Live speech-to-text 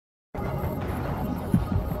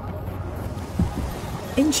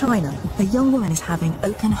In China, a young woman is having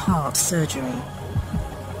open heart surgery.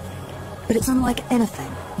 But it's unlike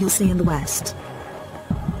anything you'll see in the West.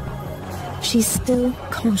 She's still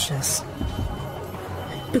conscious.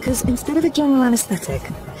 Because instead of a general anaesthetic,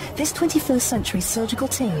 this 21st century surgical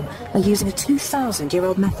team are using a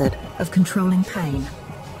 2,000-year-old method of controlling pain.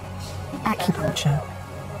 Acupuncture.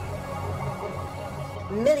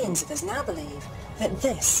 Millions of us now believe that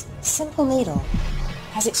this simple needle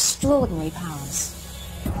has extraordinary powers.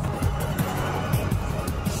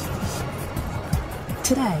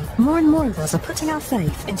 Today, more and more of us are putting our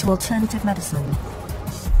faith into alternative medicine.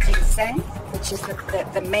 Ginseng, which is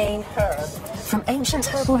the main herb. From ancient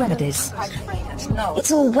herbal remedies, No,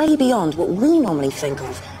 it's all way beyond what we normally think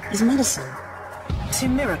of as medicine, to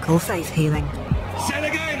miracle faith healing. Said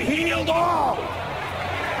again, healed all!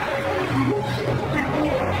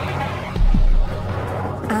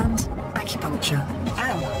 And acupuncture.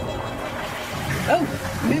 Oh,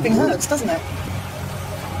 moving hurts, doesn't it?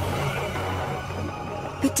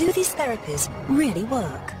 But do these therapies really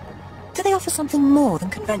work? Do they offer something more than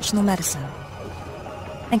conventional medicine?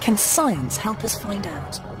 And can science help us find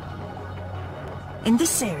out? In this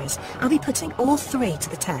series, I'll be putting all three to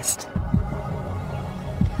the test.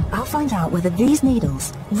 I'll find out whether these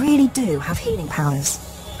needles really do have healing powers.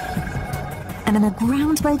 And in a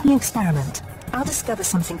groundbreaking experiment, I'll discover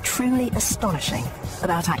something truly astonishing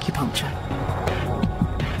about acupuncture.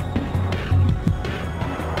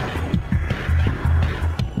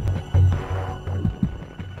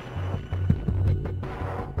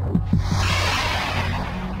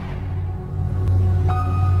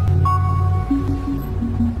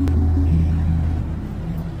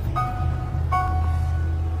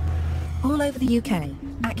 All over the UK,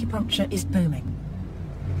 acupuncture is booming.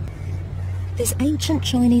 This ancient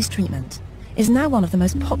Chinese treatment is now one of the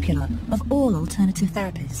most popular of all alternative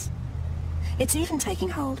therapies. It's even taking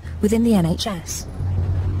hold within the NHS.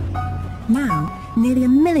 Now, nearly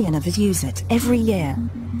 1 million of us use it every year,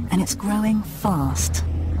 and it's growing fast.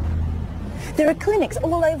 There are clinics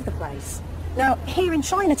all over the place. Now, here in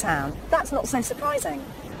Chinatown, that's not so surprising,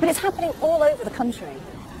 but it's happening all over the country.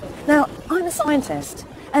 Now, I'm a scientist,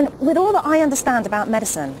 and with all that I understand about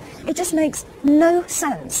medicine, it just makes no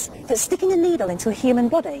sense that sticking a needle into a human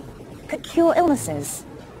body could cure illnesses.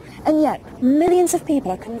 And yet, millions of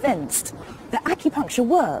people are convinced that acupuncture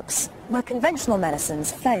works where conventional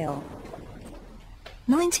medicines fail.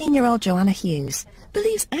 19-year-old Joanna Hughes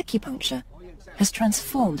believes acupuncture has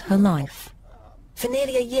transformed her life. For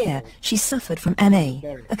nearly a year, she suffered from ME,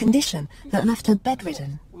 a condition that left her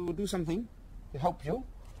bedridden. We will do something to help you.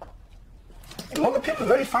 All the people are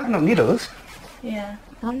very frightened of needles. Yeah,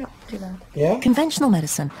 I'm not too bad. Yeah? Conventional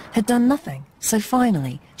medicine had done nothing, so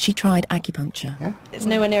finally she tried acupuncture. Yeah? It's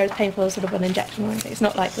nowhere near as painful as sort of an injection or anything. It's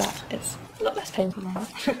not like that. It's a lot less painful than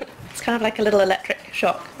that. It's kind of like a little electric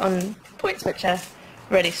shock on points which are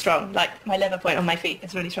really strong. Like my liver point on my feet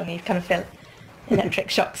is really strong. You kind of feel electric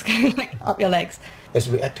shocks going like up your legs. It's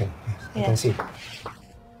reacting. Yes, you can see.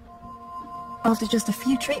 After just a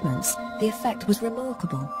few treatments, the effect was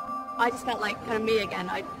remarkable. I just felt like kind of me again.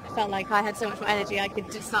 I felt like I had so much more energy. I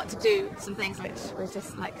could just start to do some things which was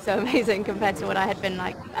just like so amazing compared to what I had been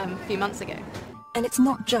like a few months ago. And it's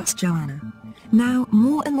not just Joanna. Now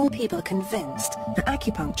more and more people are convinced that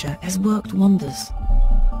acupuncture has worked wonders.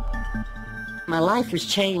 My life was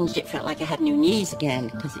changed. It felt like I had new knees again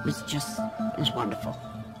because it was wonderful.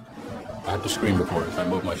 I had to scream before if I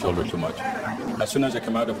moved my shoulder too much. As soon as I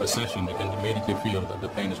come out of a session, you can immediately feel that the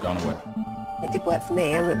pain has gone away. It did work for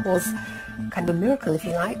me, and it was kind of a miracle, if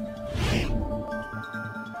you like.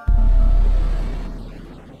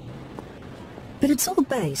 But it's all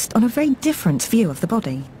based on a very different view of the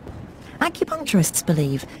body. Acupuncturists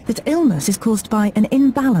believe that illness is caused by an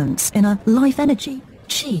imbalance in a life energy,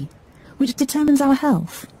 qi, which determines our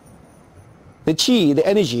health. The qi, the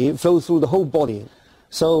energy, flows through the whole body.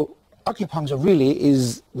 So acupuncture really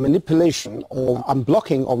is manipulation or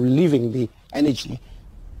unblocking or relieving the energy.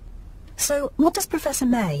 So what does Professor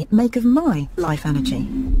May make of my life energy?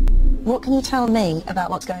 What can you tell me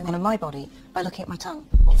about what's going on in my body by looking at my tongue?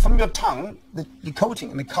 From your tongue, the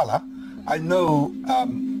coating and the color, I know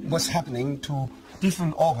what's happening to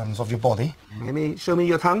different organs of your body. Can you show me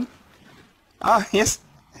your tongue? Ah, yes.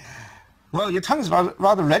 Well, your tongue is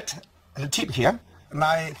rather red at the tip here, and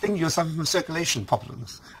I think you're suffering from circulation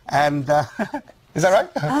problems. And is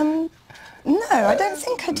that right? No, I don't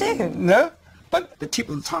think I do. No? But the tip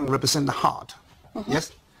of the tongue represents the heart.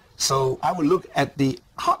 Yes? So I will look at the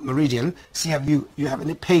heart meridian, see if you have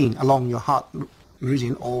any pain along your heart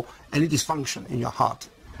meridian or any dysfunction in your heart.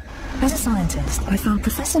 As a scientist, I found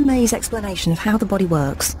Professor May's explanation of how the body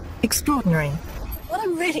works extraordinary. What what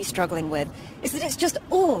I'm really struggling with is that it's just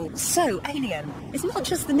all so alien. It's not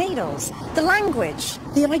just the needles, the language,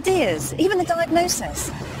 the ideas, even the diagnosis.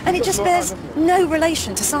 And it just bears no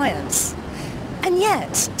relation to science. And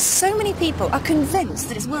yet, so many people are convinced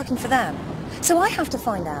that it's working for them. So I have to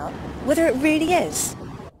find out whether it really is.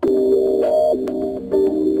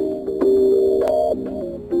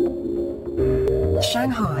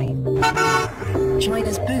 Shanghai,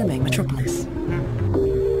 China's booming metropolis.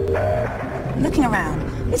 Looking around,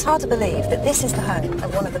 it's hard to believe that this is the home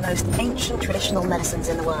of one of the most ancient traditional medicines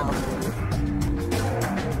in the world.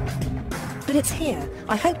 But it's here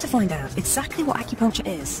I hope to find out exactly what acupuncture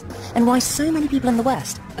is and why so many people in the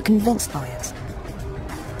West are convinced by it.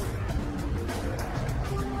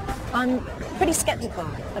 I'm pretty sceptical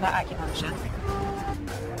about acupuncture.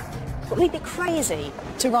 But we'd be crazy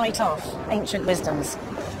to write off ancient wisdoms.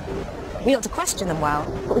 We ought to question them well,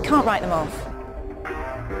 but we can't write them off.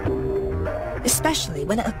 Especially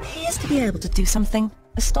when it appears to be able to do something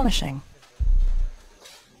astonishing.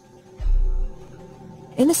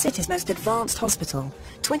 In the city's most advanced hospital,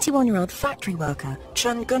 21-year-old factory worker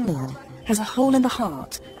Chen Gunlian has a hole in the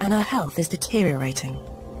heart and her health is deteriorating.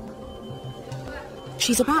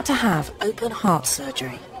 She's about to have open heart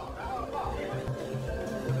surgery.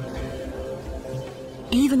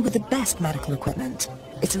 Even with the best medical equipment,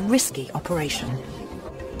 it's a risky operation.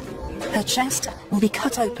 Her chest will be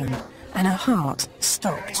cut open and her heart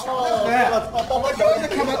stopped.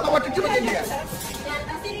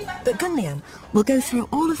 But Gunlian will go through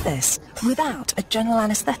all of this without a general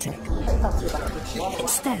anaesthetic.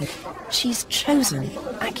 Instead, she's chosen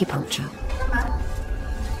acupuncture.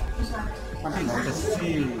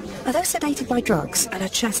 Although sedated by drugs and her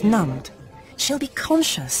chest numbed, she'll be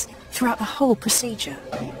conscious throughout the whole procedure.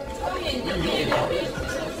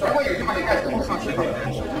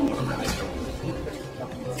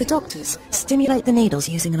 The doctors stimulate the needles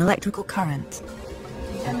using an electrical current.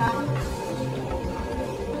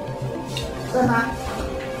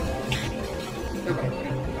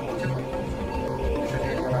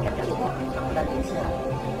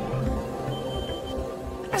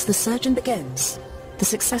 As the surgeon begins, the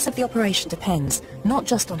success of the operation depends not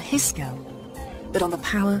just on his skill, but on the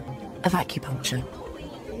power of acupuncture.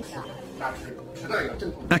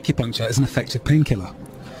 Acupuncture is an effective painkiller.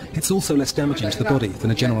 It's also less damaging to the body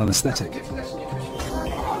than a general anaesthetic.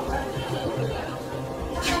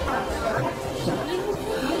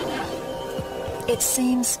 It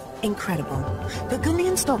seems incredible, but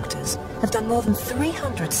Gunlian's doctors have done more than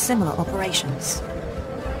 300 similar operations.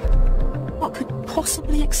 What could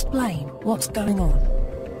possibly explain what's going on?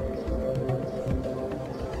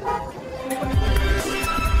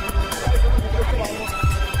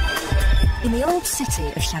 In the old city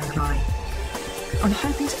of Shanghai, I'm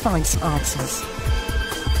hoping to find some answers.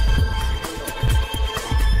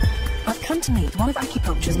 I've come to meet one of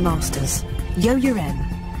acupuncture's masters, Yo Yuren,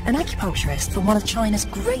 an acupuncturist from one of China's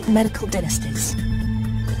great medical dynasties,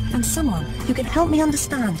 and someone who can help me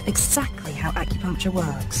understand exactly how acupuncture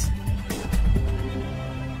works.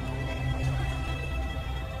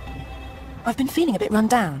 I've been feeling a bit run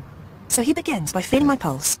down, so he begins by feeling my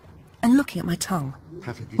pulse and looking at my tongue.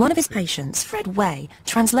 One of his patients, Fred Wei,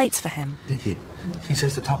 translates for him. He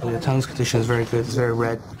says the top of your tongue's condition is very good. It's very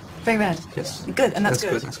red. Very red? Yes. Good, and that's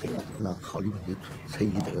good. That's good.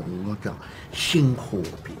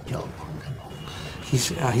 He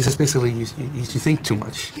says basically you think too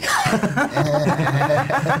much.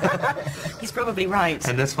 He's probably right.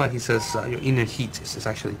 And that's why he says your inner heat is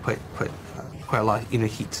actually quite a lot of inner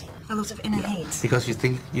heat. A lot of inner heat. Because you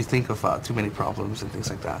think of too many problems and things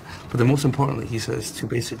like that. But the most importantly, he says to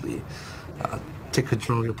basically take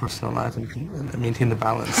control of your personal life and maintain the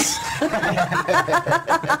balance.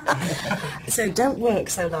 So don't work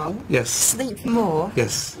so long. Yes. Sleep more.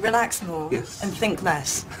 Yes. Relax more. Yes. And think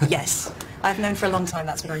less. Yes. I've known for a long time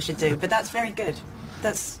that's what I should do. But that's very good.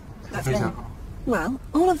 That's me. Well,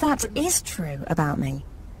 all of that is true about me.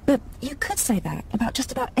 But you could say that about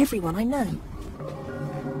just about everyone I know.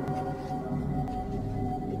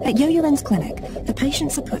 At Yo Yuren's clinic, the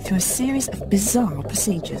patients are put through a series of bizarre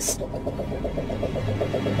procedures.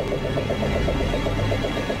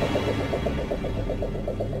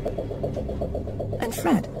 And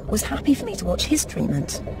Fred was happy for me to watch his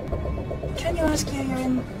treatment. Can you ask Yo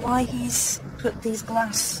Yuren why he's put these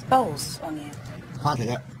glass bowls on you?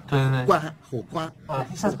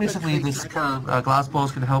 He says basically these kind of glass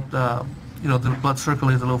balls can help the blood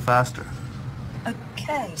circulate a little faster.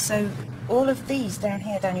 Okay, so all of these down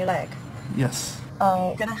your leg, Yes.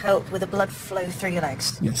 are going to help with the blood flow through your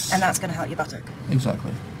legs. Yes. And that's going to help your buttock.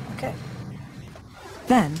 Exactly. Okay.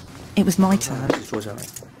 Then, it was my turn.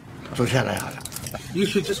 You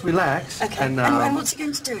should just relax. Okay. And what's he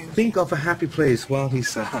going to do? think of a happy place while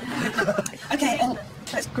he's... Okay, and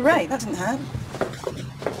that's great. That didn't hurt.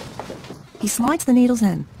 He slides the needles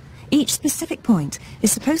in. Each specific point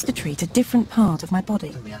is supposed to treat a different part of my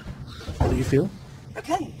body. How do you feel?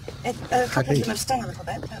 Okay. A couple of them have stung a little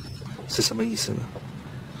bit, but... This is amazing.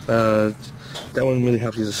 That one really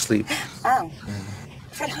helps you to sleep. Ow.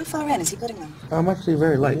 Fred, how far in is he putting them? I'm actually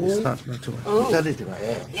very light. It's not too much. Oh.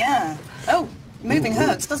 Yeah. Oh, moving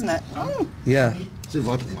hurts, doesn't it? Oh. Yeah. See,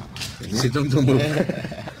 don't move.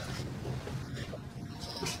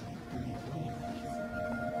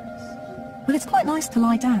 Well, it's quite nice to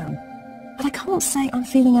lie down, but I can't say I'm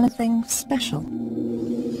feeling anything special.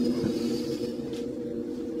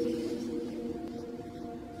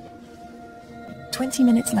 "20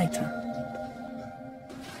 minutes later.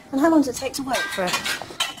 And how long does it take to work for it?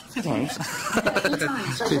 2 times. 2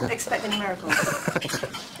 times, so I shouldn't expect any miracles.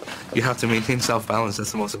 You have to maintain self-balance.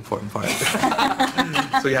 That's the most important part.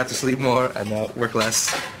 So you have to sleep more and work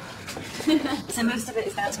less. So most of it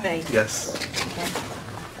is down to me? Yes. Okay.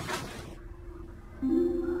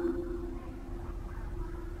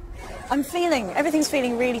 Everything's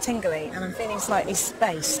feeling really tingly, and I'm feeling slightly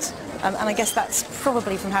spaced. And I guess that's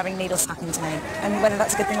probably from having needles stuck into me. And whether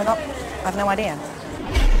that's a good thing or not, I have no idea.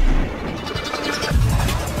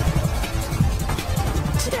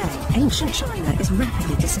 Today, ancient China is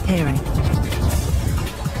rapidly disappearing.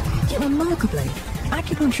 Yet remarkably,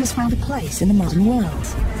 acupuncture has found a place in the modern world.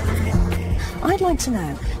 I'd like to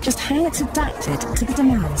know just how it's adapted to the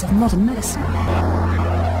demands of modern medicine.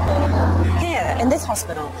 Here, in this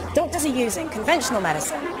hospital, doctors are using conventional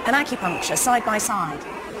medicine and acupuncture side by side.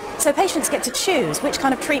 So patients get to choose which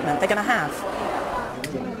kind of treatment they're going to have.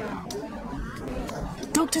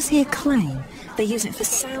 Doctors here claim they use it for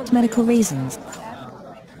sound medical reasons,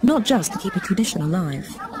 not just to keep a tradition alive.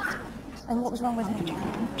 And what was wrong with him?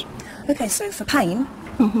 Okay, so for pain,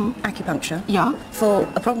 acupuncture. Yeah. For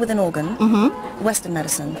a problem with an organ, Western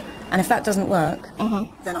medicine. And if that doesn't work,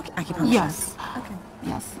 then acupuncture. Yes. Okay.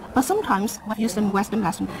 Yes. But sometimes when you use Western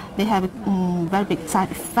medicine, they have a very big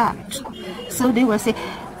side effect. So they will say,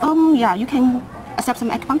 yeah, you can accept some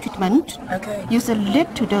acupuncture treatment. Okay. Use a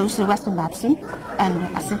little dose of Western medicine and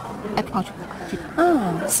accept acupuncture treatment.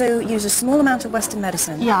 Ah, so use a small amount of Western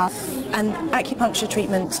medicine. Yes. And acupuncture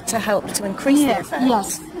treatment to help to increase the effect.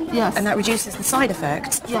 Yes. Yes. And that reduces the side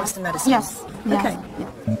effects of Western medicine. Yes. Okay. Yes.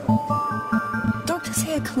 Doctors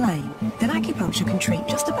here claim that acupuncture can treat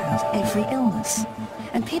just about every illness.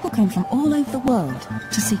 And people come from all over the world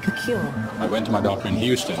to seek a cure. I went to my doctor in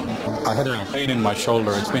Houston. I had a pain in my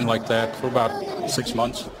shoulder. It's been like that for about 6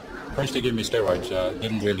 months. First they gave me steroids.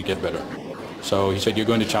 Didn't really get better. So he said, "You're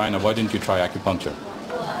going to China. Why didn't you try acupuncture?"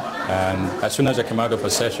 And as soon as I come out of a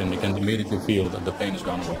session, you can immediately feel that the pain is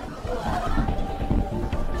gone away.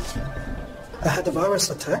 I had a virus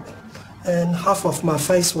attack, and half of my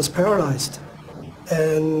face was paralyzed.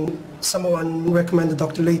 And someone recommended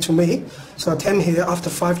Dr. Lee to me, so I came here after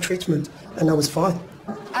 5 treatments, and I was fine.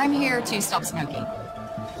 I'm here to stop smoking.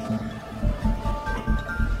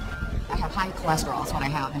 I have high cholesterol, is what I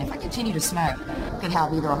have, and if I continue to smoke, I could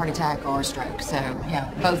have either a heart attack or a stroke. So,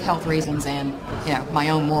 both health reasons and, my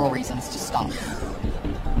own moral reasons to stop.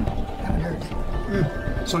 That would hurt.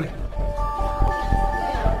 Sorry.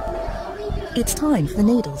 It's time for the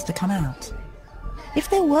needles to come out. If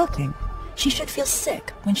they're working, she should feel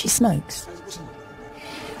sick when she smokes.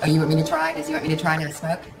 Oh, you want me to try? Does he want me to try to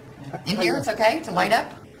smoke? In here, it's okay to light up?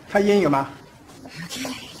 开烟有吗?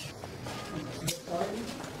 Okay.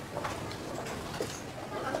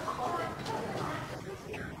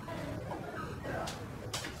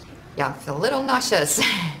 Yeah, I feel a little nauseous.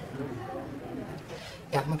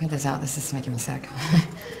 Yeah, I'm gonna put this out. This is making me sick.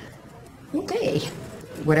 Okay.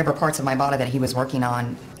 Whatever parts of my body that he was working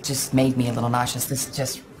on just made me a little nauseous. This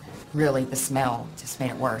just really, the smell just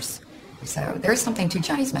made it worse. So there is something to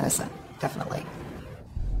Chinese medicine, definitely.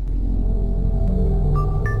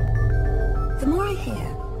 The more I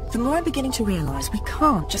hear, the more I'm beginning to realize we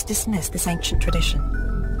can't just dismiss this ancient tradition.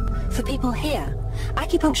 For people here,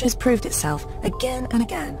 acupuncture has proved itself again and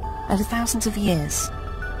again over thousands of years.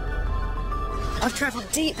 I've travelled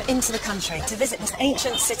deep into the country to visit this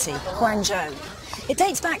ancient city, Guangzhou. It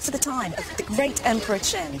dates back to the time of the great Emperor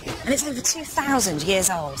Qin, and it's over 2,000 years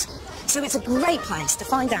old. So it's a great place to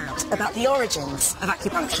find out about the origins of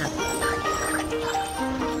acupuncture.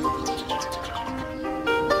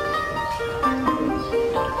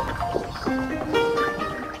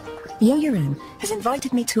 Yo-Yo has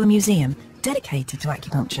invited me to a museum dedicated to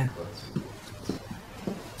acupuncture.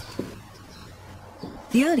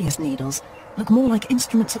 The earliest needles look more like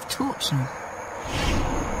instruments of torture.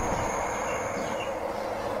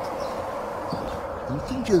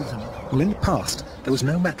 Well, in the past, there was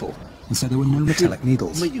no metal, and so there were no metallic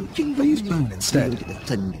needles. They used bone instead.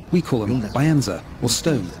 We call them bayanza, or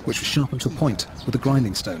stone, which was sharpened to a point with a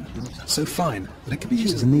grinding stone, so fine that it could be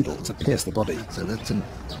used as a needle to pierce the body.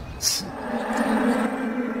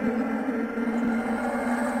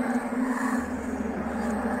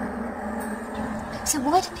 So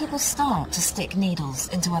why do people start to stick needles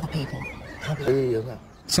into other people?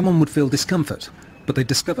 Someone would feel discomfort, but they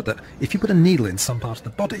discovered that if you put a needle in some part of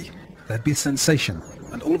the body, there'd be a sensation,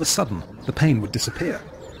 and all of a sudden, the pain would disappear.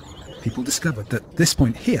 People discovered that this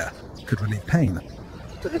point here could relieve pain,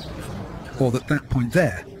 or that that point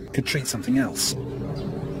there could treat something else.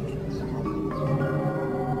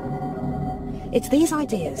 It's these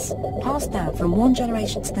ideas, passed down from one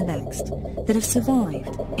generation to the next, that have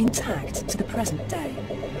survived intact to the present day.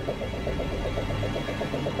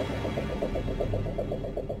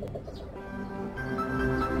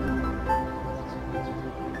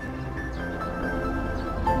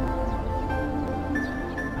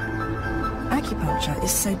 Acupuncture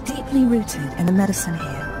is so deeply rooted in the medicine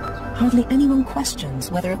here, hardly anyone questions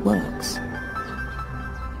whether it works.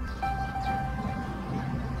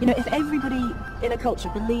 You know, if everybody in a culture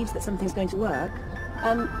believes that something's going to work,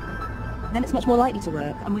 then it's much more likely to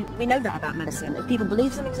work. And we know that about medicine. If people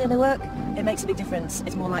believe something's going to work, it makes a big difference.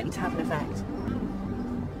 It's more likely to have an effect.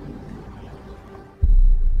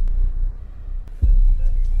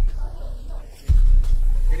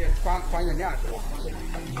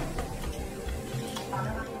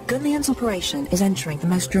 Gunlian's operation is entering the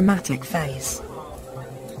most dramatic phase.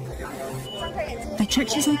 They check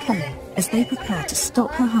she's okay as they prepare to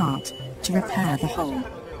stop her heart to repair the hole.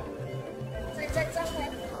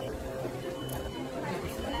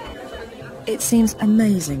 It seems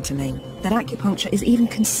amazing to me that acupuncture is even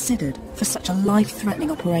considered for such a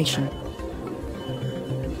life-threatening operation.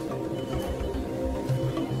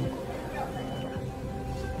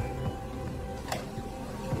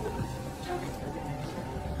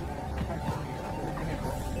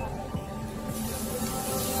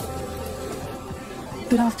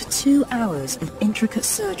 But after 2 hours of intricate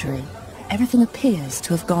surgery, everything appears to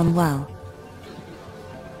have gone well.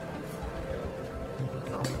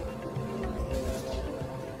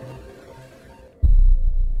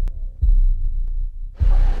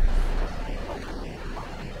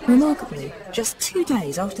 Remarkably, just 2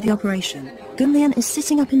 days after the operation, Gunlian is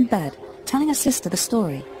sitting up in bed, telling her sister the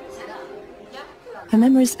story. Her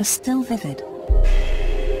memories are still vivid.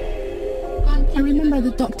 I remember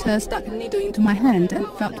the doctor stuck a needle into my hand and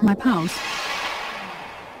felt my pulse.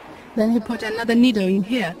 Then he put another needle in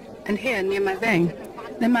here and here near my vein.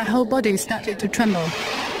 Then my whole body started to tremble.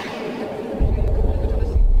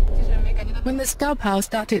 When the scalpel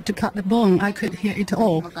started to cut the bone, I could hear it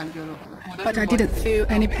all. But I didn't feel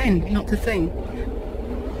any pain, not a thing.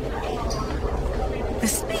 The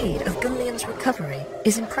speed of Gunlian's recovery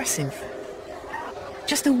is impressive.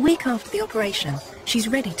 Just a week after the operation, she's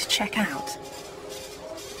ready to check out.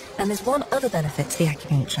 And there's one other benefit to the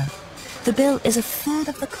acupuncture. The bill is a third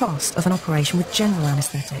of the cost of an operation with general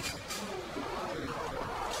anaesthetic.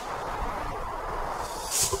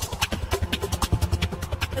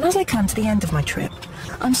 And as I come to the end of my trip,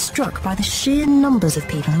 I'm struck by the sheer numbers of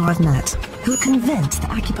people who I've met who are convinced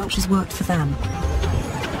that acupuncture's worked for them.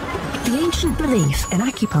 The ancient belief in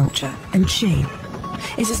acupuncture and qi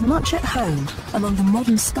is as much at home among the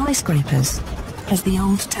modern skyscrapers as the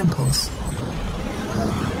old temples.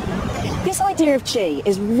 This idea of qi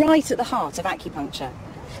is right at the heart of acupuncture.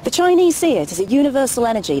 The Chinese see it as a universal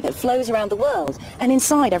energy that flows around the world and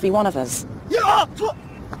inside every one of us.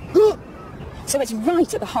 So it's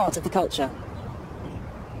right at the heart of the culture.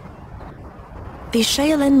 The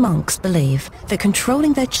Shaolin monks believe that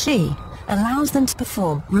controlling their qi allows them to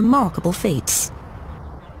perform remarkable feats.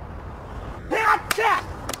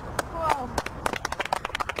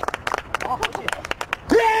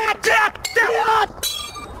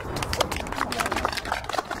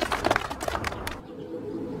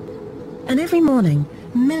 And every morning,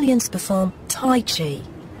 millions perform Tai Chi,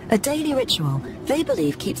 a daily ritual they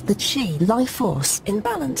believe keeps the Qi life force in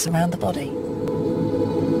balance around the body.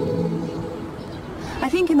 I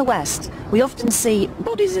think in the West, we often see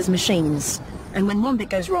bodies as machines, and when one bit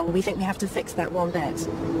goes wrong, we think we have to fix that one bit.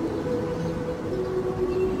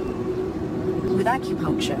 With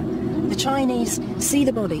acupuncture, the Chinese see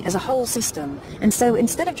the body as a whole system, and so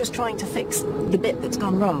instead of just trying to fix the bit that's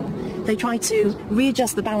gone wrong, they try to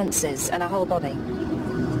readjust the balances in our whole body.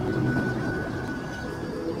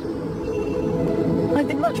 I've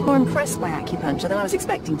been much more impressed by acupuncture than I was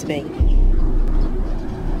expecting to be.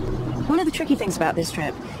 One of the tricky things about this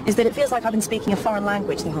trip is that it feels like I've been speaking a foreign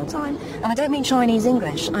language the whole time. And I don't mean Chinese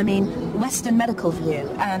English, I mean Western medical view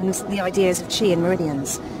and the ideas of qi and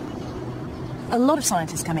meridians. A lot of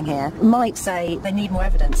scientists coming here might say they need more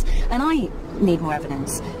evidence, and I need more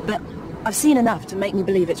evidence, but I've seen enough to make me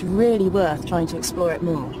believe it's really worth trying to explore it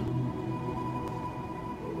more.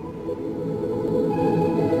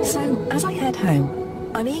 So, as I head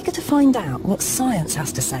home, I'm eager to find out what science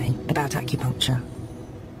has to say about acupuncture.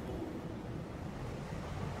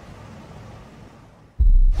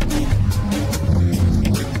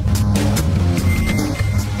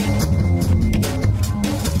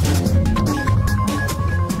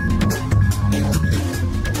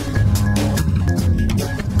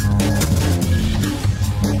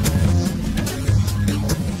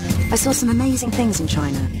 I saw some amazing things in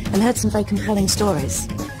China and heard some very compelling stories,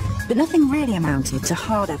 but nothing really amounted to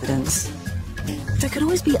hard evidence. There could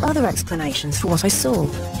always be other explanations for what I saw.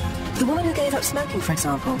 The woman who gave up smoking, for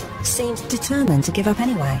example, seemed determined to give up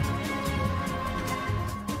anyway.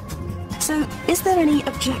 So, is there any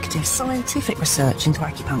objective scientific research into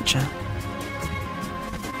acupuncture?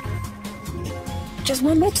 Just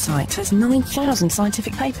one website has 9,000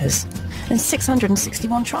 scientific papers and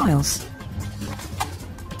 661 trials.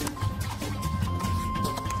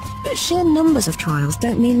 But sheer numbers of trials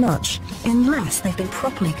don't mean much unless they've been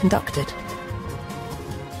properly conducted.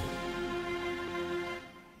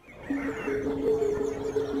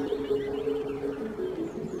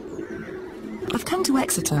 I've come to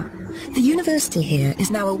Exeter. The university here is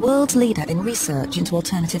now a world leader in research into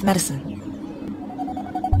alternative medicine.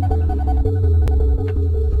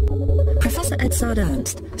 Professor Edzard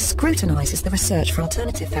Ernst scrutinises the research for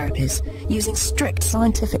alternative therapies using strict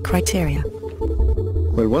scientific criteria.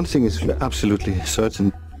 Well, one thing is absolutely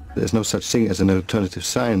certain. There's no such thing as an alternative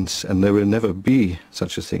science, and there will never be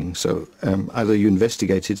such a thing. So either you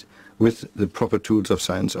investigate it with the proper tools of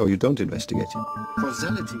science, or you don't investigate it.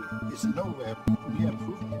 Causality is nowhere near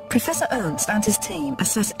proven. Professor Ernst and his team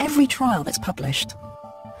assess every trial that's published.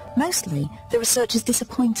 Mostly, the research is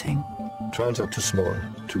disappointing. Trials are too small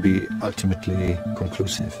to be ultimately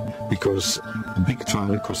conclusive, because a big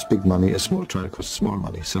trial costs big money, a small trial costs small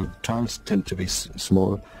money. So trials tend to be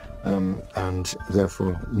small and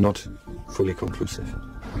therefore not fully conclusive.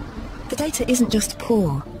 The data isn't just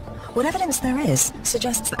poor. What evidence there is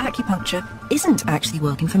suggests that acupuncture isn't actually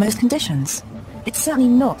working for most conditions. It's certainly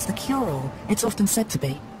not the cure-all it's often said to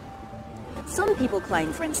be. Some people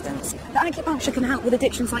claim, for instance, that acupuncture can help with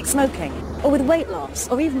addictions like smoking, or with weight loss,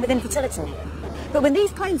 or even with infertility. But when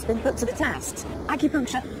these claims have been put to the test,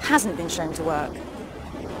 acupuncture hasn't been shown to work.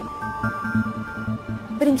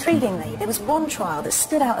 But intriguingly, there was one trial that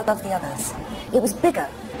stood out above the others. It was bigger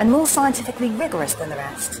and more scientifically rigorous than the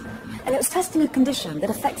rest. And it was testing a condition that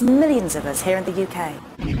affects millions of us here in the UK.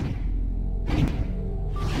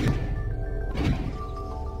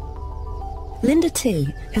 Linda T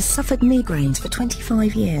has suffered migraines for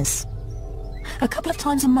 25 years. A couple of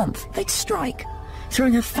times a month, they'd strike,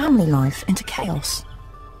 throwing her family life into chaos.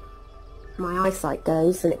 My eyesight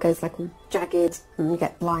goes, and it goes like all jagged, and you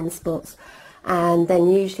get blind spots. And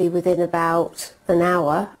then usually within about an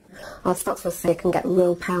hour, I'll start to feel sick and get a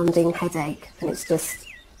real pounding headache, and it's just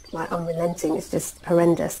like unrelenting, it's just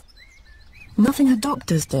horrendous. Nothing her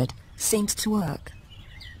doctors did seemed to work.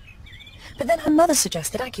 But then her mother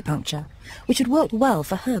suggested acupuncture, which had worked well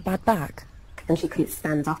for her bad back. And she couldn't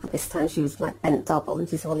stand up at this time. She was like bent double, and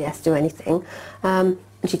she said, well, yes, do anything. And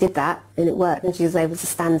she did that, and it worked, and she was able to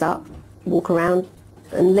stand up, walk around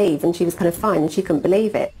and leave, and she was kind of fine, and she couldn't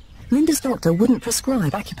believe it. Linda's doctor wouldn't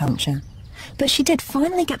prescribe acupuncture, but she did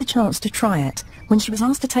finally get the chance to try it when she was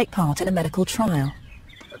asked to take part in a medical trial.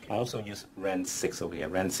 I also use RAND 6 over here.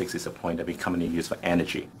 RAND 6 is a point that we commonly use for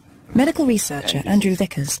energy. Medical researcher Andrew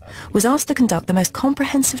Vickers was asked to conduct the most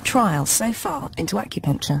comprehensive trial so far into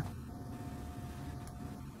acupuncture.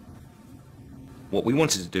 What we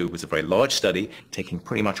wanted to do was a very large study, taking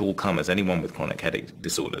pretty much all comers, anyone with chronic headache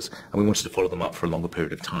disorders, and we wanted to follow them up for a longer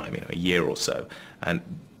period of time, a year or so. And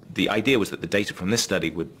the idea was that the data from this study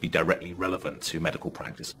would be directly relevant to medical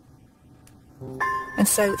practice. And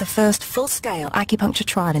so the first full-scale acupuncture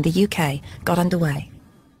trial in the UK got underway.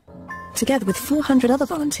 Together with 400 other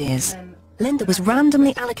volunteers, Linda was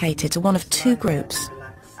randomly allocated to one of two groups.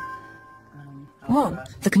 One,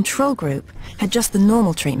 the control group, had just the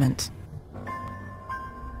normal treatment.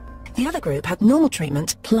 The other group had normal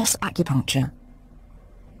treatment plus acupuncture.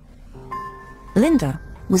 Linda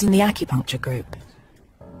was in the acupuncture group.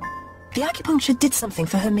 The acupuncture did something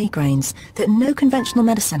for her migraines that no conventional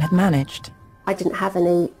medicine had managed. I didn't have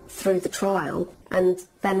any through the trial, and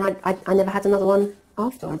then I never had another one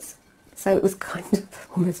afterwards. So it was kind of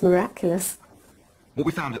almost miraculous. What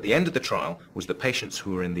we found at the end of the trial was that patients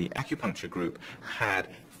who were in the acupuncture group had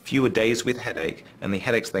fewer days with headache, and the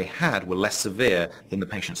headaches they had were less severe than the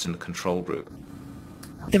patients in the control group.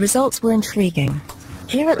 The results were intriguing.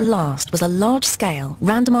 Here at last was a large-scale,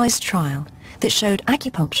 randomised trial that showed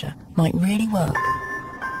acupuncture might really work.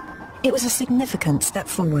 It was a significant step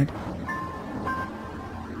forward.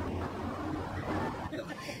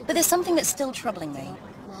 But there's something that's still troubling me.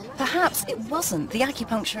 Perhaps it wasn't the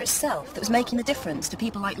acupuncture itself that was making the difference to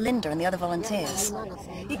people like Linda and the other volunteers.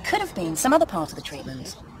 It could have been some other part of the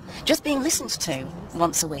treatment. Just being listened to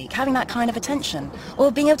once a week, having that kind of attention,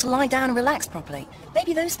 or being able to lie down and relax properly.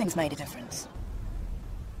 Maybe those things made a difference.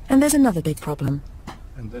 And there's another big problem.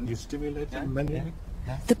 And then you stimulate them manually?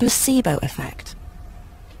 The placebo effect.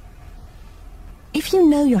 If you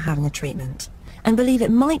know you're having a treatment and believe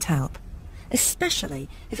it might help, especially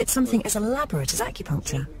if it's something as elaborate as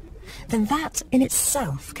acupuncture, then that in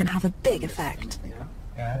itself can have a big effect.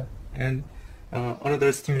 And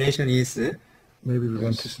another stimulation is maybe we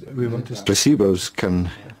want to placebos can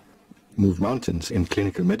move mountains in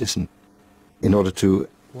clinical medicine. In order to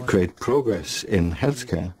create progress in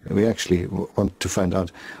healthcare, we actually want to find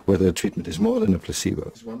out whether a treatment is more than a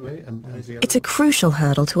placebo. It's a crucial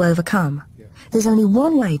hurdle to overcome. There's only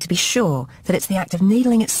one way to be sure that it's the act of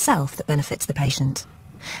needling itself that benefits the patient.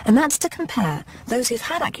 And that's to compare those who've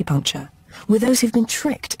had acupuncture with those who've been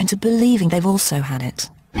tricked into believing they've also had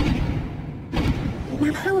it.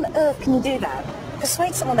 Now, how on earth can you do that?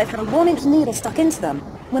 Persuade someone they've had a 1-inch needle stuck into them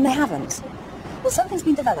when they haven't? Well, something's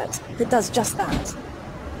been developed that does just that.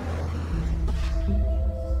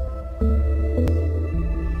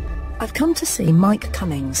 I've come to see Mike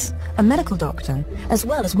Cummings, a medical doctor, as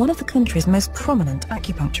well as one of the country's most prominent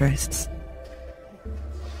acupuncturists.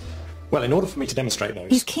 Well, in order for me to demonstrate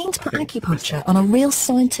those... He's keen to put acupuncture on a real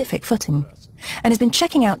scientific footing, and has been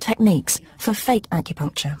checking out techniques for fake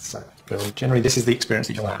acupuncture. So, generally, this is the experience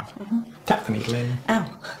that you'll have. Tap the needle in.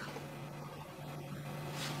 Ow.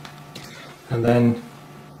 And then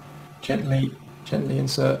gently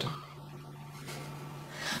insert.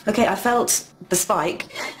 Okay, I felt the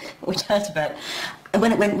spike, which hurt a bit. And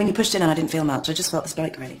when you pushed in, I didn't feel much. I just felt the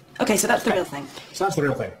spike, really. Okay, so that's the real thing. So that's the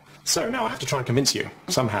real thing. So now I have to try and convince you,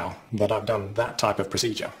 somehow, that I've done that type of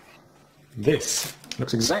procedure. This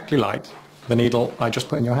looks exactly like the needle I just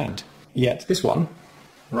put in your hand. Yet this one,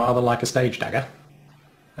 rather like a stage dagger,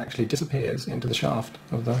 actually disappears into the shaft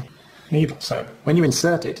of the needle. So when you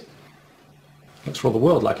insert it, it looks for all the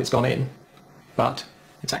world like it's gone in, but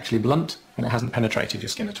it's actually blunt and it hasn't penetrated your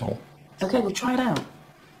skin at all. Okay, we'll try it out.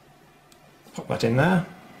 Pop that in there.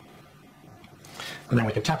 And then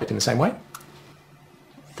we can tap it in the same way.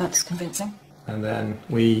 That's convincing. And then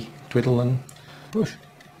we twiddle and push.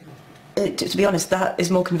 To be honest, that is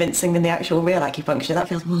more convincing than the actual real acupuncture. That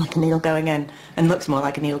feels more like a needle going in, and looks more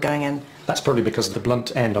like a needle going in. That's probably because the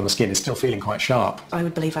blunt end on the skin is still feeling quite sharp. I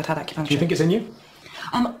would believe I'd had acupuncture. Do you think it's in you?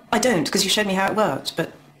 I don't, because you showed me how it worked,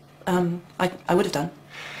 but I would have done.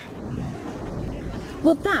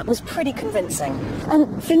 Well, that was pretty convincing.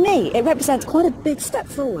 And for me, it represents quite a big step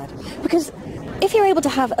forward. Because if you're able to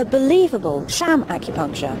have a believable sham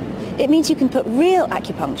acupuncture, it means you can put real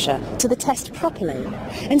acupuncture to the test properly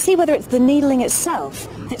and see whether it's the needling itself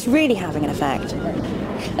that's really having an effect.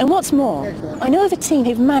 And what's more, I know of a team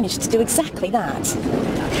who've managed to do exactly that.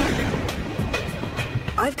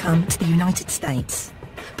 I've come to the United States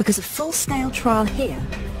because a full-scale trial here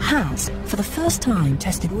has, for the first time,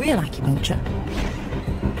 tested real acupuncture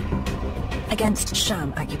against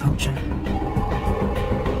sham acupuncture.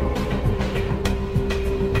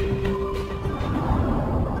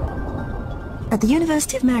 At the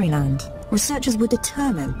University of Maryland, researchers were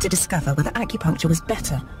determined to discover whether acupuncture was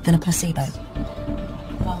better than a placebo.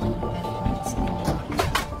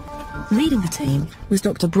 Leading the team was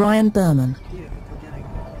Dr. Brian Berman.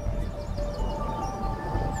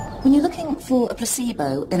 When you're looking for a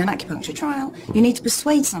placebo in an acupuncture trial, you need to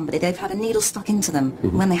persuade somebody they've had a needle stuck into them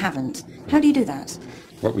when they haven't. How do you do that?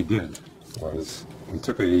 What we did was we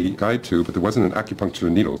took a guide tube, but there wasn't an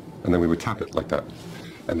acupuncture needle, and then we would tap it like that.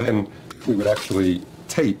 And then we would actually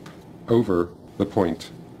tape over the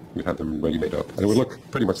point. We'd have them ready made up. And it would look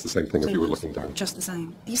pretty much the same thing if you were looking down. Just the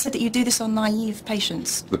same. You said that you do this on naive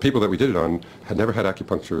patients. The people that we did it on had never had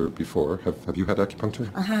acupuncture before. Have you had acupuncture?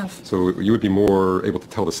 I have. So you would be more able to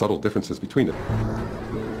tell the subtle differences between it.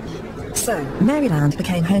 So, Maryland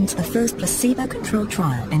became home to the first placebo-controlled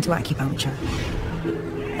trial into acupuncture.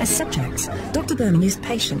 As subjects, Dr. Berman used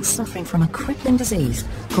patients suffering from a crippling disease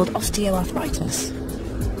called osteoarthritis.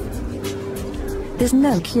 There's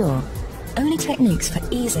no cure, only techniques for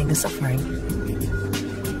easing the suffering.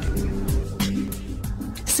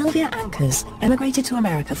 Sylvia Ankers emigrated to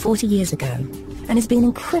America 40 years ago and has been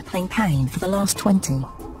in crippling pain for the last 20.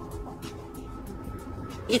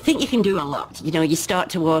 You think you can do a lot. You know, you start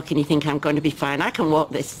to walk and you think, I'm going to be fine. I can walk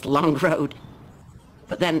this long road.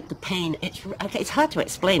 But then the pain, it's hard to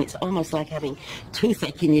explain. It's almost like having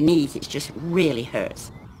toothache in your knees. It just really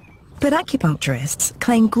hurts. But acupuncturists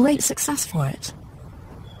claim great success for it.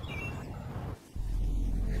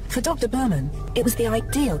 For Dr. Berman, it was the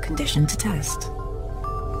ideal condition to test.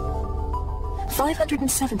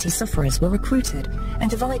 570 sufferers were recruited and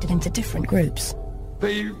divided into different groups.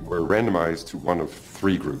 They were randomized to one of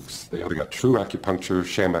three groups. They either got true acupuncture,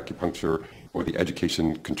 sham acupuncture, or the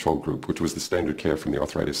education control group, which was the standard care from the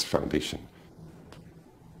Arthritis Foundation.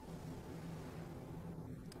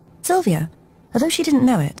 Sylvia, although she didn't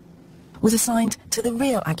know it, was assigned to the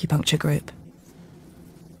real acupuncture group.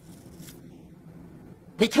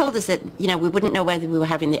 They told us that, you know, we wouldn't know whether we were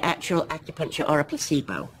having the actual acupuncture or a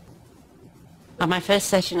placebo. On my first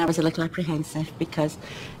session, I was a little apprehensive because,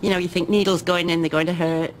 you know, you think needles going in, they're going to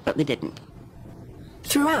hurt, but they didn't.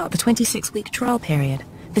 Throughout the 26-week trial period,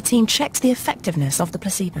 the team checked the effectiveness of the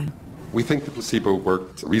placebo. We think the placebo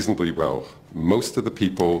worked reasonably well. Most of the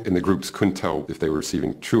people in the groups couldn't tell if they were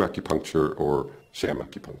receiving true acupuncture or sham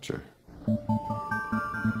acupuncture.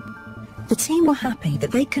 The team were happy that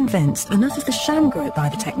they convinced enough of the sham group by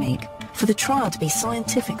the technique for the trial to be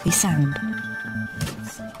scientifically sound.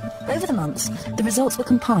 Over the months, the results were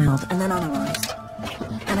compiled and then analysed,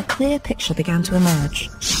 and a clear picture began to emerge.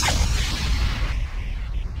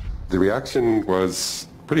 The reaction was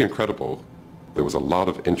pretty incredible. There was a lot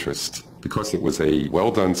of interest because it was a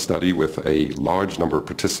well-done study with a large number of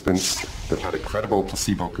participants that had a credible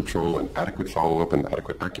placebo control and adequate follow-up and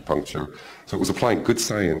adequate acupuncture. So it was applying good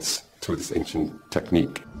science to this ancient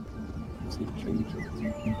technique.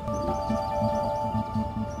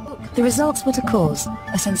 The results were to cause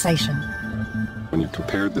a sensation. When you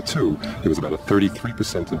compared the two, there was about a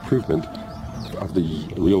 33% improvement of the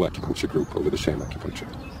real acupuncture group over the sham acupuncture.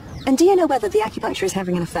 And do you know whether the acupuncture is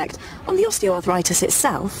having an effect on the osteoarthritis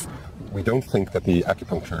itself? We don't think that the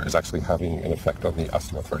acupuncture is actually having an effect on the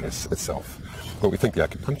osteoarthritis itself. What we think the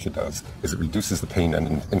acupuncture does is it reduces the pain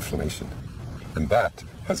and inflammation. And that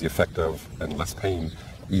has the effect of, and less pain,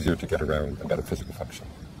 easier to get around and better physical function.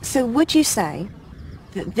 So would you say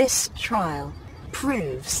that this trial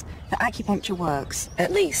proves that acupuncture works,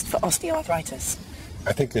 at least for osteoarthritis?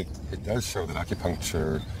 I think it does show that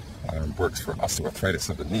acupuncture works for osteoarthritis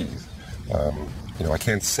of the knees. You know, I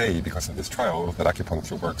can't say because of this trial that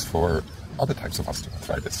acupuncture works for other types of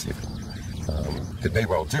osteoarthritis even. It may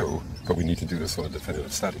well do, but we need to do this sort of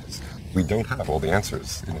definitive studies. We don't have all the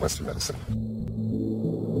answers in Western medicine.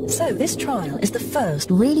 So this trial is the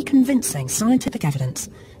first really convincing scientific evidence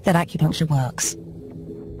that acupuncture works.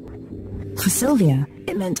 For Sylvia,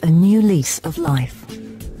 it meant a new lease of life.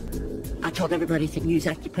 I told everybody to use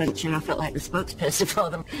acupuncture. I felt like the spokesperson for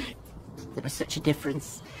them. There was such a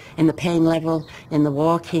difference in the pain level, in the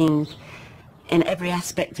walking, in every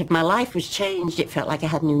aspect of my life was changed. It felt like I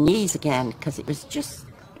had new knees again because it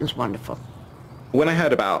was wonderful. When I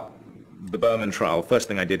heard about the Berman trial, first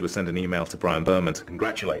thing I did was send an email to Brian Berman to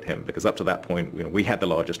congratulate him, because up to that point, you know, we had the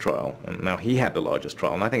largest trial, and now he had the largest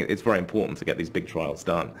trial, and I think it's very important to get these big trials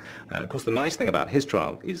done. And of course, the nice thing about his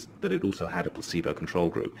trial is that it also had a placebo control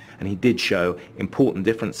group, and he did show important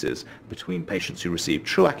differences between patients who received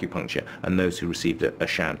true acupuncture and those who received a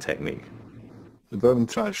sham technique. The Berman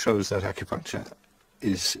trial shows that acupuncture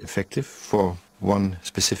is effective for one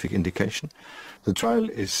specific indication. The trial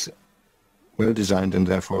is well designed, and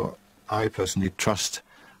therefore I personally trust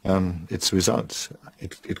its results.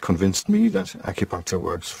 It convinced me that acupuncture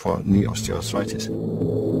works for knee osteoarthritis.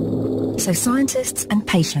 So scientists and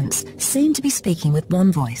patients seem to be speaking with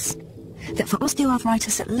one voice, that for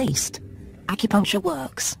osteoarthritis at least, acupuncture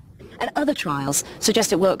works. And other trials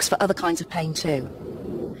suggest it works for other kinds of pain too.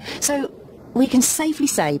 So we can safely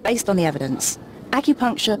say, based on the evidence,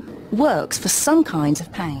 acupuncture works for some kinds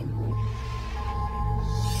of pain.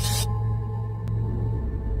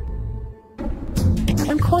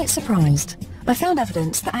 I'm quite surprised. I found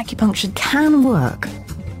evidence that acupuncture can work.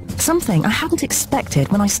 Something I hadn't expected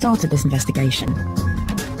when I started this investigation.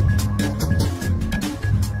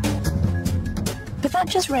 But that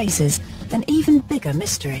just raises an even bigger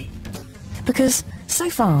mystery. Because so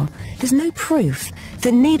far, there's no proof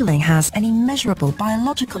that needling has any measurable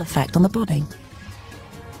biological effect on the body.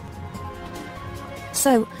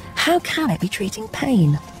 So, how can it be treating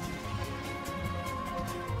pain?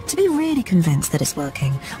 To be really convinced that it's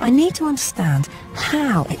working, I need to understand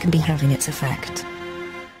how it can be having its effect.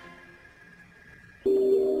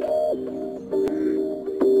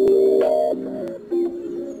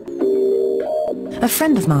 a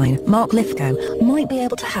friend of mine, Mark Lithgow, might be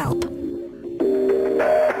able to help.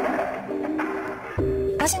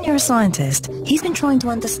 As a neuroscientist, he's been trying to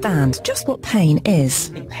understand just what pain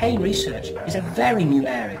is. Pain research is a very new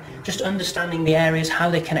area. Just understanding the areas, how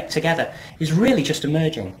they connect together, is really just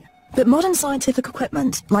emerging. But modern scientific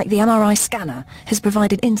equipment, like the MRI scanner, has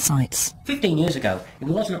provided insights. 15 years ago, it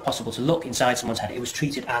wasn't possible to look inside someone's head. It was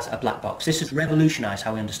treated as a black box. This has revolutionised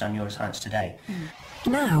how we understand neuroscience today.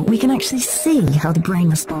 Now we can actually see how the brain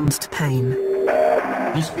responds to pain.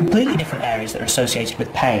 There's completely different areas that are associated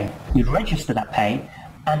with pain. You'd register that pain,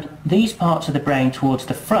 and these parts of the brain towards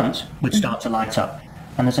the front would start to light up.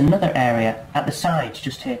 And there's another area at the sides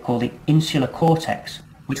just here called the insular cortex,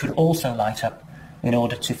 which would also light up in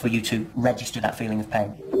order for you to register that feeling of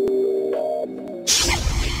pain.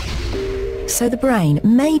 So the brain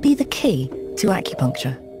may be the key to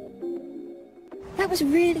acupuncture. That was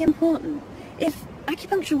really important. If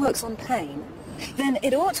acupuncture works on pain, then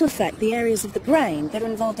it ought to affect the areas of the brain that are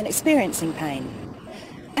involved in experiencing pain.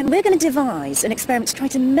 And we're going to devise an experiment to try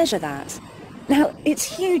to measure that. Now, it's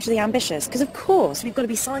hugely ambitious, because of course we've got to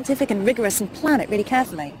be scientific and rigorous and plan it really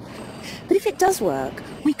carefully. But if it does work,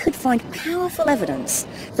 we could find powerful evidence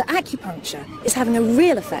that acupuncture is having a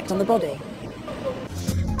real effect on the body.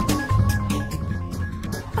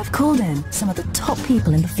 I've called in some of the top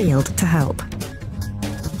people in the field to help.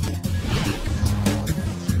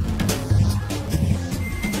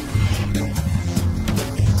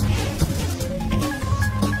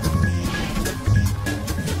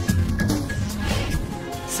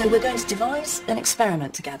 So we're going to devise an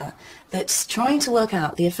experiment together that's trying to work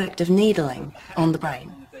out the effect of needling on the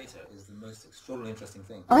brain. Data is the most extraordinarily interesting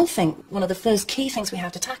thing. I think one of the first key things we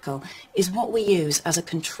have to tackle is what we use as a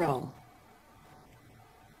control.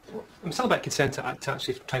 I'm still a bit concerned to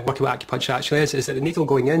actually try and work out what acupuncture actually is. Is it the needle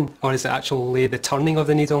going in, or is it actually the turning of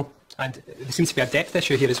the needle? And there seems to be a depth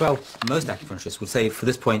issue here as well. Most acupuncturists would say for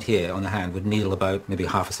this point here on the hand would needle about maybe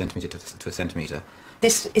half a centimetre to a centimetre.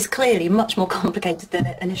 This is clearly much more complicated than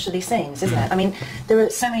it initially seems, isn't it? I mean, there are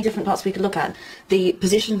so many different parts we could look at. The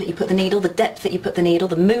position that you put the needle, the depth that you put the needle,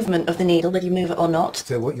 the movement of the needle, whether you move it or not.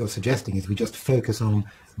 So what you're suggesting is we just focus on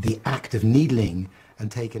the act of needling and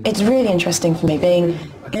take an... It's really interesting for me being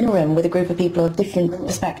in a room with a group of people of different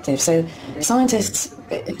perspectives. So scientists,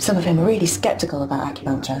 some of whom are really sceptical about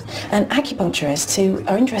acupuncture, and acupuncturists who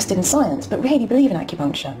are interested in science but really believe in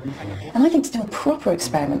acupuncture. And I think to do a proper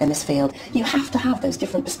experiment in this field, you have to have those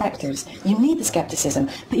different perspectives. You need the scepticism,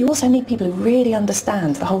 but you also need people who really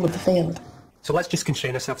understand the whole of the field. So let's just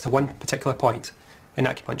constrain ourselves to one particular point in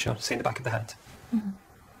acupuncture, say in the back of the hand. Mm-hmm.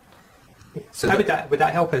 So how would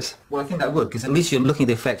that help us? Well, I think that would, because at least you're looking at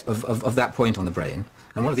the effect of that point on the brain.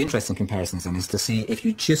 And one of the interesting comparisons then is to see if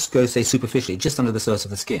you just go, say, superficially, just under the surface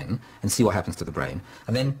of the skin, and see what happens to the brain,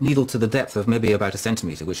 and then needle to the depth of maybe about a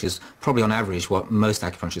centimetre, which is probably on average what most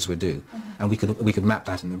acupuncturists would do. And we could map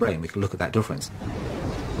that in the brain. We could look at that difference.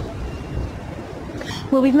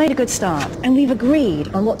 Well, we've made a good start, and we've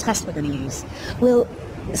agreed on what test we're going to use. We'll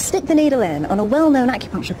stick the needle in on a well-known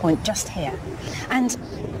acupuncture point just here. And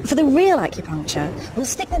for the real acupuncture, we'll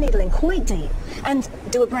stick the needle in quite deep and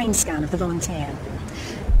do a brain scan of the volunteer.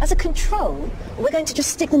 As a control, we're going to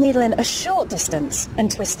just stick the needle in a short distance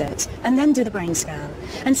and twist it, and then do the brain scan.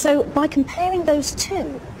 And so by comparing those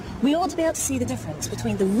two, we ought to be able to see the difference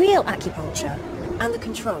between the real acupuncture and the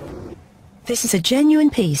control. This is a genuine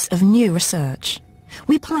piece of new research.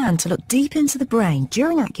 We plan to look deep into the brain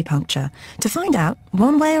during acupuncture to find out,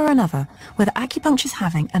 one way or another, whether acupuncture is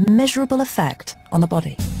having a measurable effect on the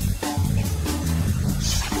body.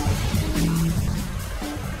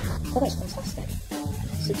 Oh, that's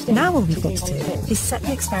fantastic. Now all we've got to do is set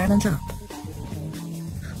the experiment up.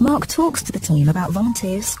 Mark talks to the team about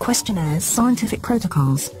volunteers, questionnaires, scientific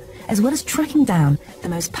protocols, as well as tracking down the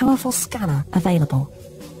most powerful scanner available.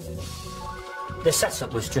 The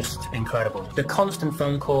setup was just incredible. The constant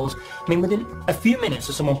phone calls. I mean, within a few minutes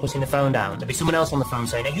of someone putting the phone down, there'd be someone else on the phone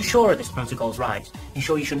saying, "Are you sure this protocol's right? Are you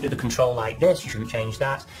sure you shouldn't do the control like this? You shouldn't change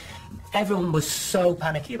that?" Everyone was so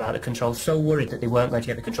panicky about the control, so worried that they weren't going to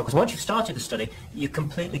get the control. Because once you've started the study, you're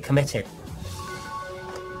completely committed.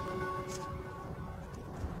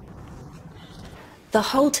 The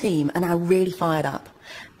whole team are now really fired up,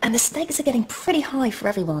 and the stakes are getting pretty high for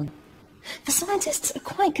everyone. The scientists are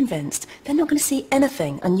quite convinced they're not going to see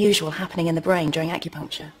anything unusual happening in the brain during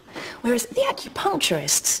acupuncture, whereas the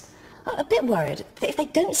acupuncturists are a bit worried that if they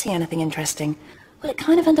don't see anything interesting, well, it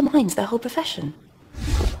kind of undermines their whole profession.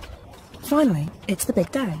 Finally, it's the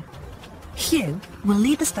big day. Hugh will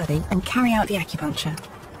lead the study and carry out the acupuncture.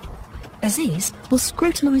 Aziz will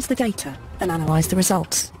scrutinise the data and analyse the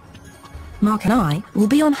results. Mark and I will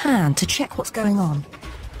be on hand to check what's going on.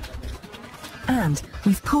 And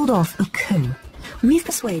we've pulled off a coup. We've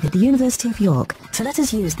persuaded the University of York to let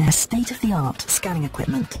us use their state-of-the-art scanning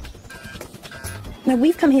equipment. Now,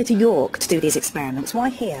 we've come here to York to do these experiments. Why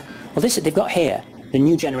here? Well, they've got here the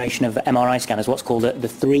new generation of MRI scanners, what's called the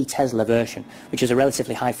 3 Tesla version, which is a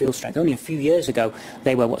relatively high field strength. Only a few years ago,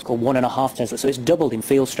 they were what's called 1.5 Tesla, so it's doubled in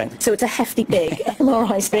field strength. So it's a hefty, big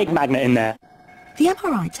MRI scanner. Big magnet in there. The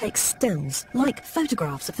MRI takes stills, like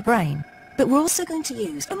photographs of the brain, but we're also going to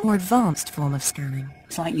use a more advanced form of scanning.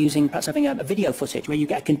 It's like using, perhaps having a video footage where you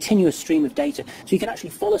get a continuous stream of data, so you can actually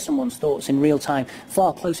follow someone's thoughts in real time,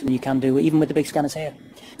 far closer than you can do even with the big scanners here.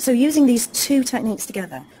 So using these two techniques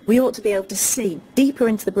together, we ought to be able to see deeper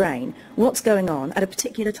into the brain what's going on at a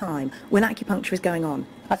particular time when acupuncture is going on.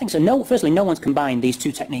 I think so. Firstly, no one's combined these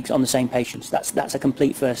two techniques on the same patients. That's a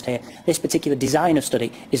complete first here. This particular design of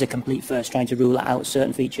study is a complete first, trying to rule out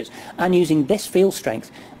certain features. And using this field strength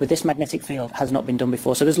with this magnetic field has not been done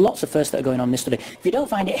before. So there's lots of firsts that are going on in this study. If you don't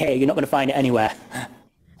find it here, you're not going to find it anywhere.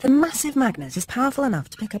 The massive magnet is powerful enough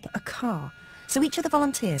to pick up a car, so each of the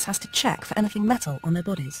volunteers has to check for anything metal on their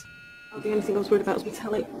bodies. The only thing I was worried about was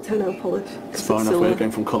metallic toenail polish. It's far enough away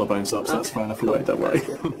going from collarbones up, so that's far enough away, don't worry.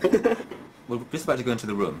 We're just about to go into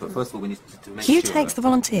the room, but first of all we need to make Hugh sure takes the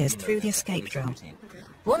volunteers through the escape drill.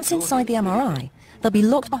 Once inside the MRI, they'll be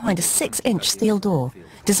locked behind a 6-inch steel door,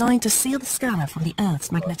 designed to seal the scanner from the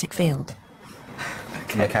Earth's magnetic field.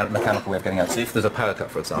 Mechanical way of getting out. See if there's a power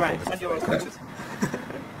cut, for example. Right.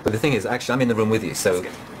 But the thing is, actually, I'm in the room with you, so,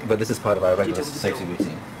 but this is part of our regular safety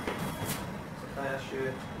routine.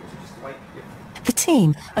 The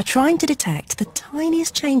team are trying to detect the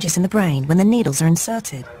tiniest changes in the brain when the needles are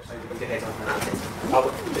inserted.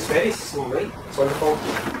 It's very small, right? It's wonderful.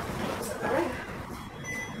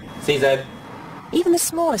 See, Zed? Even the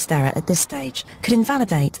smallest error at this stage could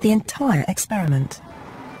invalidate the entire experiment.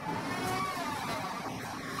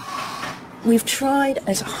 We've tried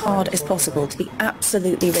as hard as possible to be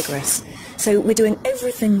absolutely rigorous. So we're doing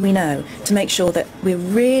everything we know to make sure that we're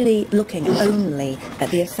really looking only at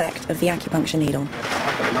the effect of the acupuncture needle.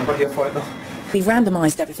 We've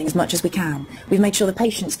randomised everything as much as we can. We've made sure the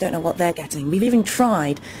patients don't know what they're getting. We've even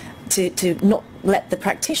tried to not let the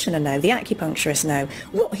practitioner know, the acupuncturist know,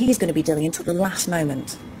 what he's going to be doing until the last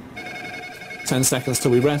moment. 10 seconds till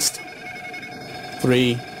we rest.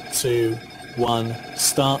 3, 2, 1,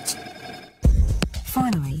 start.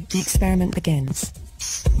 Finally, the experiment begins.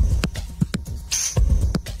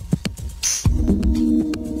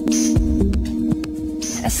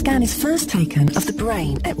 A scan is first taken of the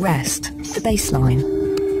brain at rest, the baseline.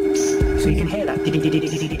 So you can hear that.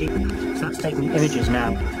 So that's taking images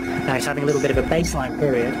now. Now it's having a little bit of a baseline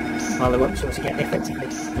period while they're supposed to get effectively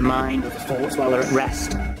the mind or the thoughts while they're at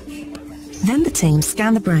rest. Then the team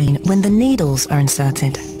scan the brain when the needles are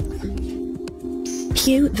inserted.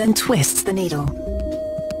 Hugh then twists the needle.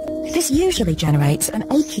 This usually generates an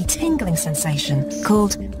achy, tingling sensation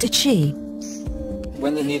called de chi.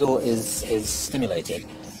 When the needle is stimulated,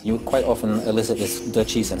 you quite often elicit this de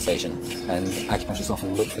chi sensation, and acupuncturists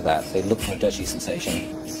often look for that. They look for a de chi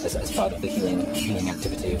sensation as part of the healing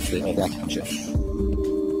activity of the acupuncture.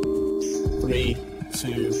 3,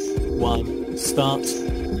 2, 1, start.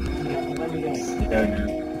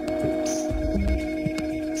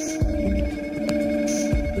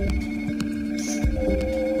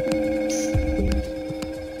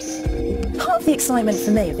 Part of the excitement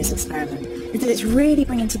for me of this experiment is that it's really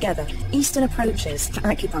bringing together Eastern approaches to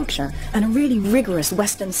acupuncture and a really rigorous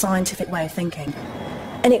Western scientific way of thinking.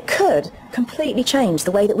 And it could completely change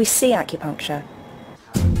the way that we see acupuncture.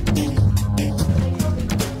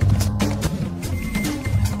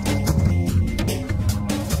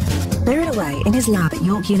 Buried away in his lab at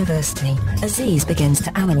York University, Aziz begins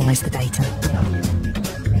to analyse the data.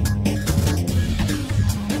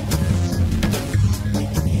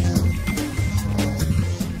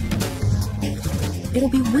 It'll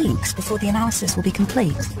be weeks before the analysis will be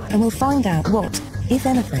complete, and we'll find out what, if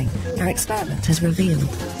anything, our experiment has revealed.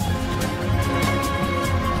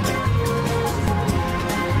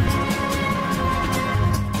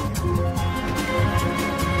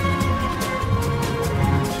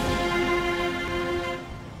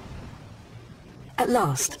 At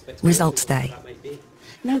last, results day.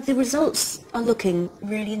 Now, the results are looking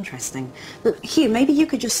really interesting. But Hugh, maybe you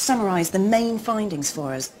could just summarise the main findings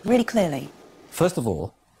for us really clearly. First of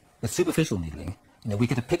all, with superficial needling, we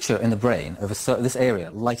get a picture in the brain of this area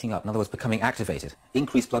lighting up, in other words, becoming activated,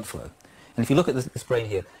 increased blood flow. And if you look at this brain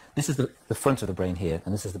here, this is the front of the brain here,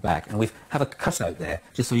 and this is the back, and we have a cutout there,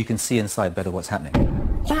 just so you can see inside better what's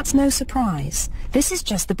happening. That's no surprise. This is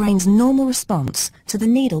just the brain's normal response to the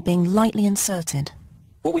needle being lightly inserted.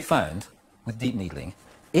 What we found with deep needling,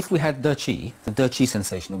 if we had the chi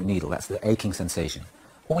sensation of a needle, that's the aching sensation,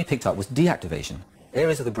 what we picked up was deactivation.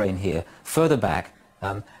 Areas of the brain here, further back,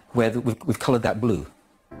 where we've coloured that blue.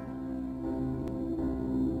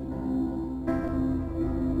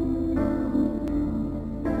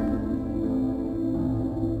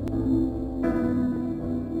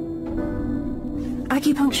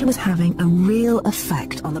 Acupuncture was having a real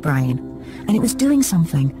effect on the brain, and it was doing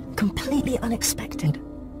something completely unexpected.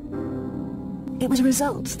 It was a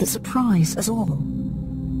result that surprised us all.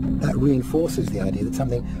 That reinforces the idea that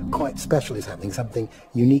something quite special is happening, something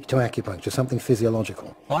unique to acupuncture, something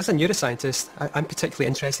physiological. Well, as a neuroscientist, I'm particularly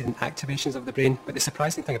interested in activations of the brain, but the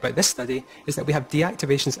surprising thing about this study is that we have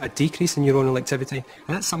deactivations, a decrease in neuronal activity,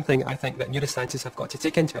 and that's something I think that neuroscientists have got to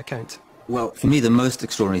take into account. Well, for me, the most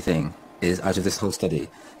extraordinary thing is, out of this whole study,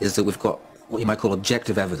 is that we've got what you might call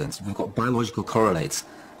objective evidence. We've got biological correlates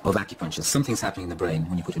of acupuncture. Something's happening in the brain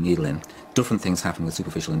when you put a needle in. Different things happen with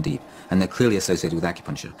superficial and deep, and they're clearly associated with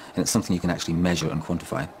acupuncture, and it's something you can actually measure and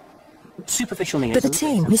quantify. Superficial needling. But the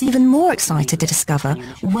team was even more excited to discover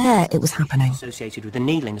where it was happening. Associated with the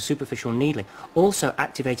needling, the superficial needling, also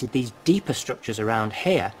activated these deeper structures around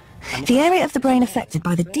here. The area of the brain affected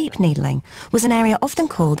by the deep needling was an area often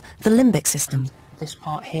called the limbic system. This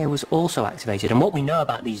part here was also activated, and what we know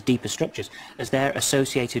about these deeper structures is they're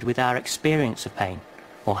associated with our experience of pain.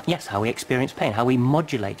 Or, yes, how we experience pain, how we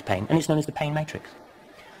modulate pain, and it's known as the pain matrix.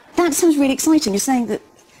 That sounds really exciting. You're saying that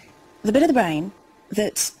the bit of the brain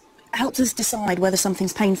that helps us decide whether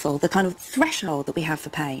something's painful, the kind of threshold that we have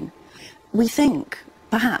for pain, we think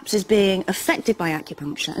perhaps is being affected by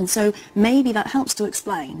acupuncture, and so maybe that helps to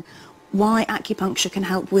explain why acupuncture can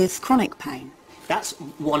help with chronic pain. That's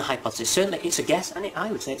one hypothesis. Certainly it's a guess, and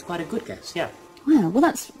I would say it's quite a good guess, yeah. Wow, well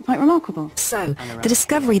that's quite remarkable. So, the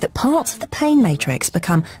discovery that parts of the pain matrix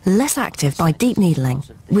become less active by deep needling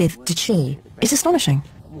with De Qi is astonishing.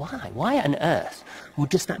 Why? Why on earth would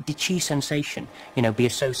just that De Qi sensation, be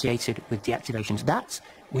associated with deactivations? That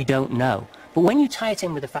we don't know. But when you tie it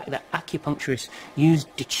in with the fact that acupuncturists use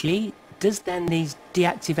De Qi, does then these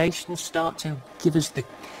deactivations start to give us the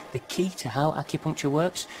key to how acupuncture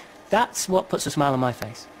works? That's what puts a smile on my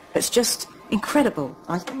face. It's just incredible,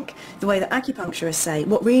 I think, the way that acupuncturists say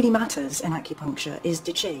what really matters in acupuncture is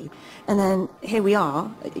De Qi. And then here we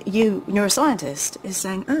are, you, neuroscientist, is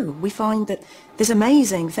saying, oh, we find that this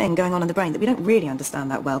amazing thing going on in the brain that we don't really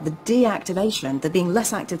understand that well, the deactivation, the being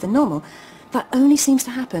less active than normal, that only seems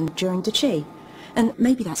to happen during De Qi. And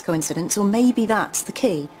maybe that's coincidence, or maybe that's the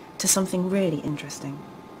key to something really interesting.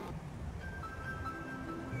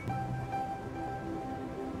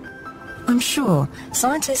 I'm sure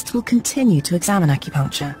scientists will continue to examine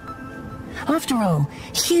acupuncture. After all,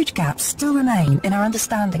 huge gaps still remain in our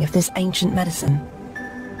understanding of this ancient medicine.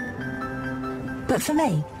 But for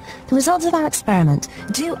me, the results of our experiment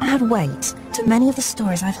do add weight to many of the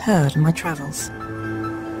stories I've heard in my travels.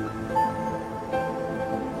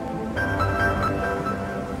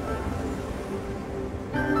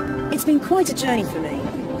 It's been quite a journey for me.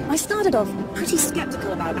 I started off pretty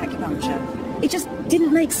sceptical about acupuncture. It just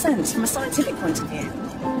didn't make sense from a scientific point of view.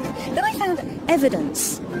 Then I found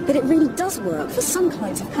evidence that it really does work for some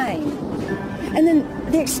kinds of pain. And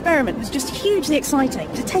then the experiment was just hugely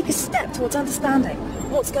exciting to take a step towards understanding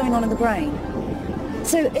what's going on in the brain.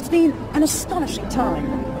 So it's been an astonishing time.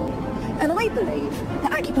 And I believe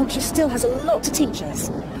that acupuncture still has a lot to teach us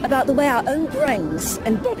about the way our own brains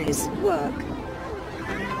and bodies work.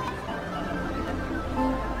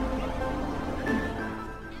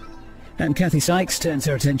 And Kathy Sykes turns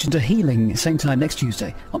her attention to healing, same time next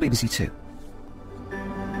Tuesday on BBC Two.